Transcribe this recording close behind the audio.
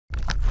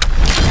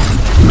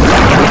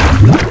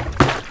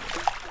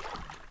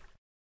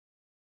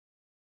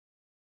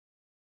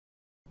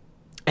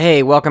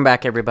Hey, welcome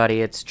back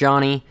everybody. It's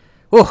Johnny.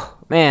 Whew,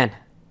 man,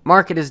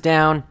 market is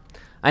down.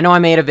 I know I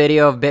made a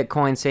video of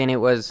Bitcoin saying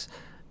it was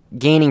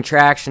gaining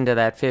traction to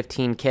that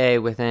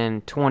 15K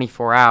within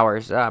 24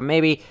 hours.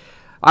 Maybe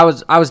I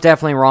was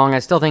definitely wrong. I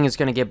still think it's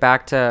going to get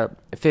back to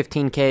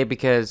 15K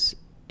because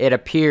it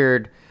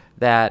appeared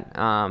that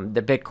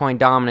the Bitcoin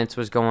dominance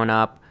was going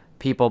up.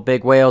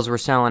 Big whales were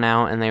selling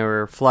out and they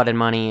were flooding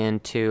money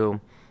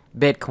into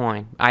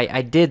Bitcoin.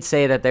 I did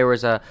say that there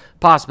was a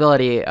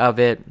possibility of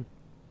it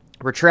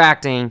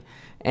retracting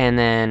and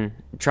then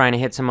trying to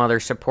hit some other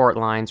support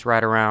lines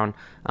right around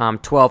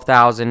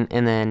 12,000,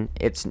 and then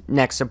its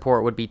next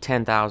support would be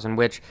 10,000,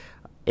 which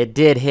it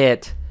did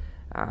hit.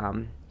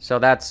 So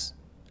that's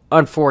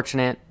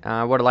unfortunate.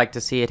 I would have liked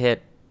to see it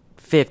hit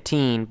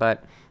 15,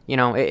 but you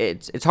know,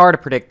 it's hard to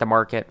predict the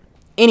market.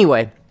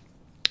 Anyway,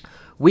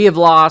 we have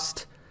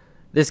lost.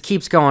 This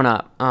keeps going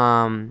up.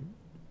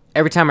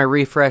 Every time I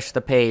refresh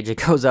the page,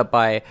 it goes up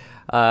by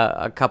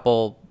a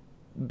couple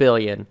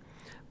billion.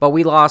 But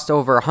we lost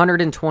over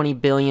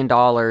 $120 billion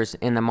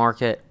in the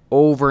market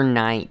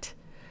overnight.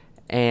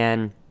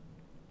 And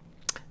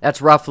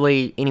that's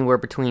roughly anywhere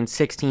between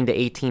 16 to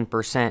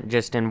 18%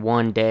 just in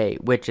one day,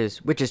 which is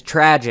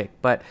tragic.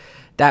 But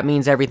that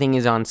means everything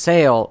is on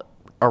sale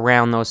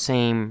around those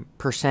same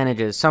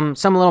percentages. Some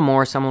a little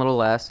more, some a little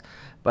less.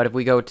 But if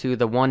we go to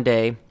the one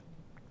day,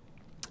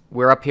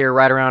 we're up here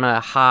right around a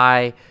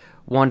high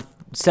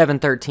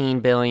 713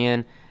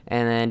 billion,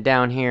 and then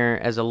down here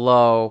as a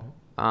low,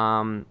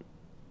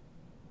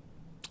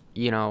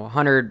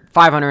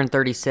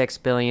 536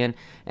 billion,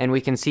 and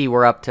we can see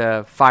we're up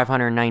to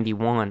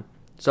 591.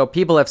 So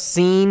people have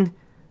seen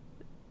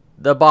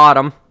the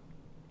bottom,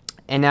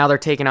 and now they're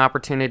taking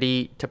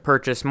opportunity to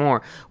purchase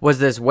more. Was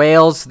this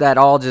whales that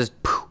all just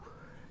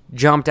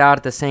jumped out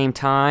at the same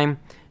time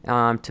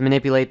to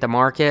manipulate the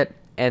market,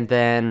 and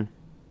then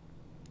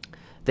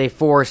they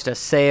forced a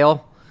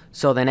sale?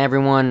 So then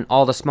everyone,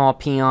 all the small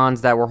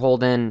peons that were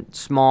holding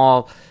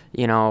small,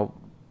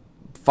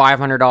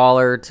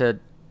 $500 to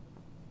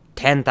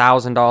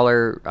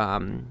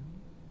 $10,000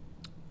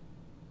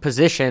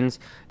 positions,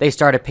 they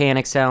started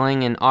panic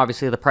selling, and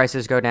obviously the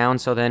prices go down,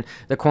 so then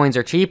the coins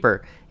are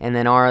cheaper, and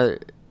then our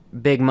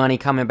big money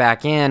coming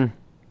back in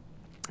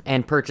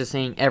and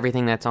purchasing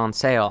everything that's on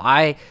sale.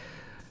 I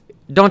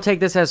don't take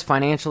this as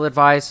financial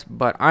advice,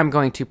 but I'm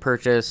going to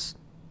purchase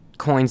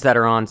coins that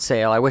are on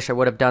sale. I wish I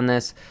would have done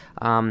this.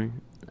 I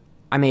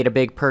made a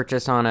big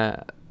purchase on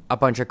a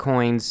bunch of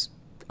coins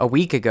a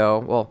week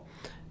ago. Well,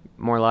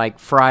 more like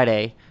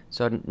Friday.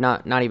 So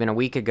not even a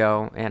week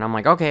ago, and I'm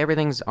like, okay,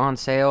 everything's on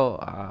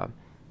sale.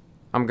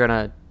 I'm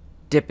gonna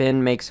dip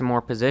in, make some more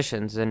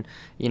positions, and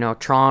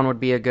Tron would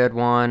be a good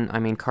one. I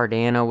mean,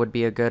 Cardano would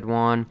be a good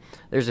one.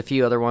 There's a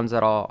few other ones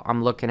that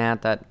I'm looking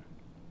at that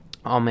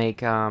I'll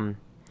make.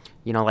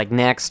 Like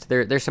Next.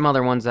 There's some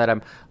other ones that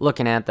I'm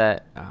looking at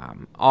that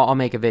I'll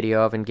make a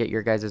video of and get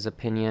your guys'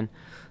 opinion.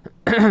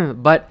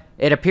 But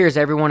it appears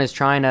everyone is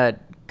trying to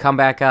come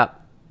back up.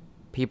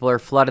 People are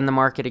flooding the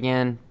market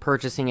again,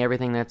 purchasing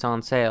everything that's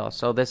on sale.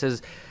 So this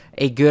is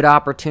a good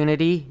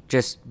opportunity.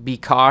 Just be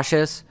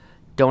cautious.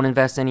 Don't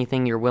invest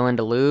anything you're willing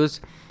to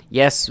lose.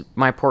 Yes,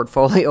 my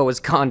portfolio has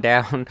gone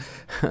down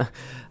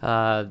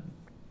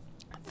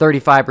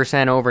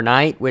 35%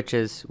 overnight, which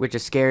is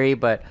scary,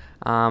 but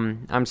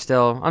I'm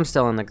still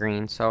in the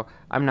green. So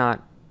I'm not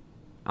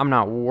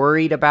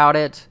worried about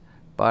it,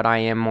 but I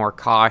am more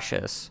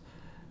cautious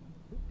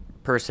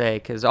per se,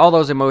 because all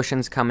those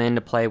emotions come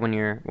into play when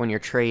you're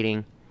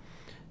trading.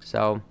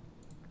 So,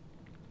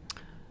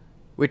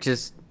 which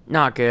is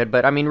not good.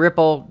 But I mean,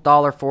 Ripple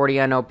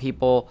 $1.40. I know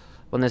people,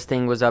 when this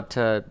thing was up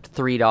to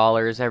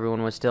 $3,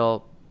 everyone was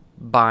still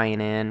buying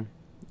in.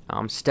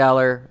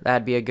 Stellar,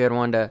 that'd be a good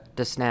one to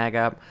snag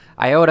up.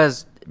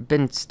 IOTA's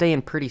been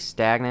staying pretty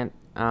stagnant.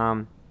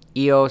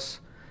 EOS,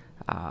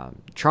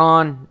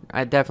 Tron,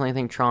 I definitely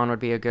think Tron would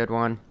be a good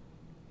one.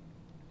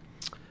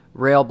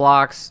 Rail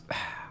blocks,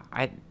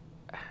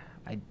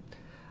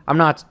 I'm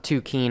not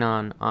too keen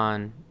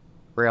on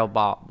rail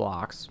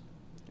blocks.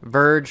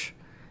 Verge,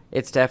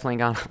 it's definitely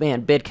gone.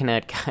 Man,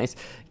 BitConnect, guys,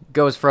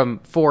 goes from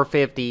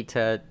 450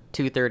 to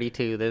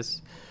 232.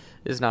 This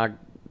is not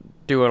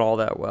doing all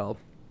that well.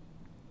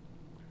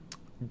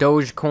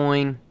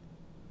 Dogecoin,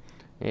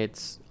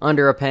 it's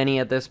under a penny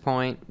at this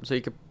point, so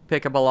you could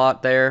pick up a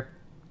lot there.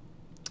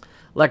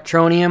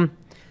 Electronium,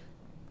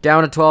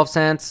 down to 12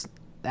 cents.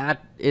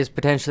 That is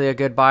potentially a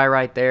good buy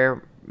right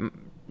there.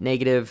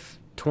 Negative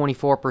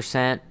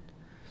 24%.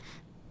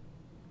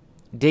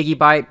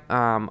 Digibyte,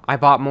 I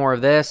bought more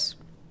of this.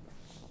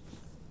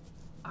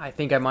 I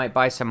think I might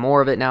buy some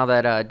more of it now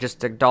that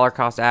just a dollar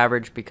cost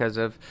average because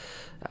of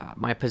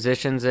my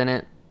positions in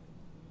it.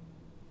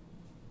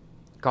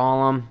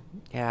 Golem,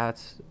 yeah,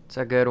 it's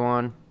a good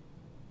one.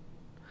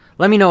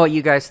 Let me know what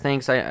you guys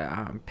think.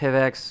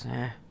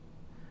 PivX,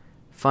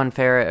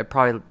 Funfair, I'd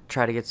probably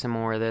try to get some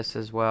more of this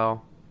as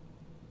well.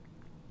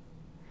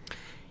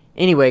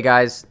 Anyway,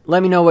 guys,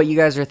 let me know what you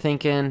guys are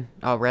thinking.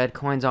 Oh, Red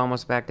Coin's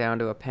almost back down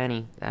to a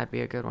penny. That'd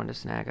be a good one to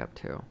snag up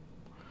too.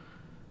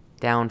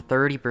 Down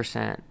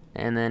 30%.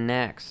 And then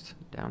next,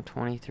 down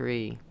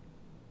 23.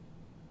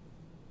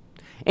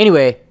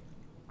 Anyway,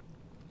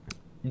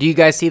 do you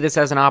guys see this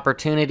as an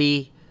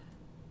opportunity?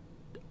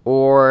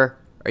 Or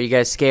are you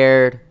guys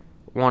scared,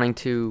 wanting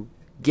to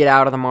get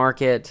out of the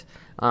market?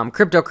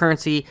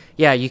 Cryptocurrency,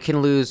 yeah, you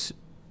can lose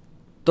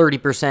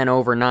 30%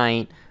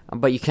 overnight,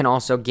 but you can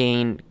also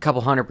gain a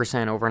couple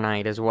 100%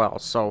 overnight as well.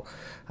 So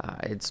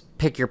it's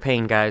pick your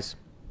pain, guys.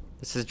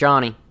 This is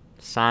Johnny,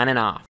 signing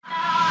off.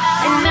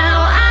 And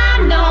now I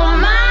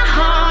know my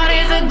heart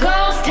is a ghost.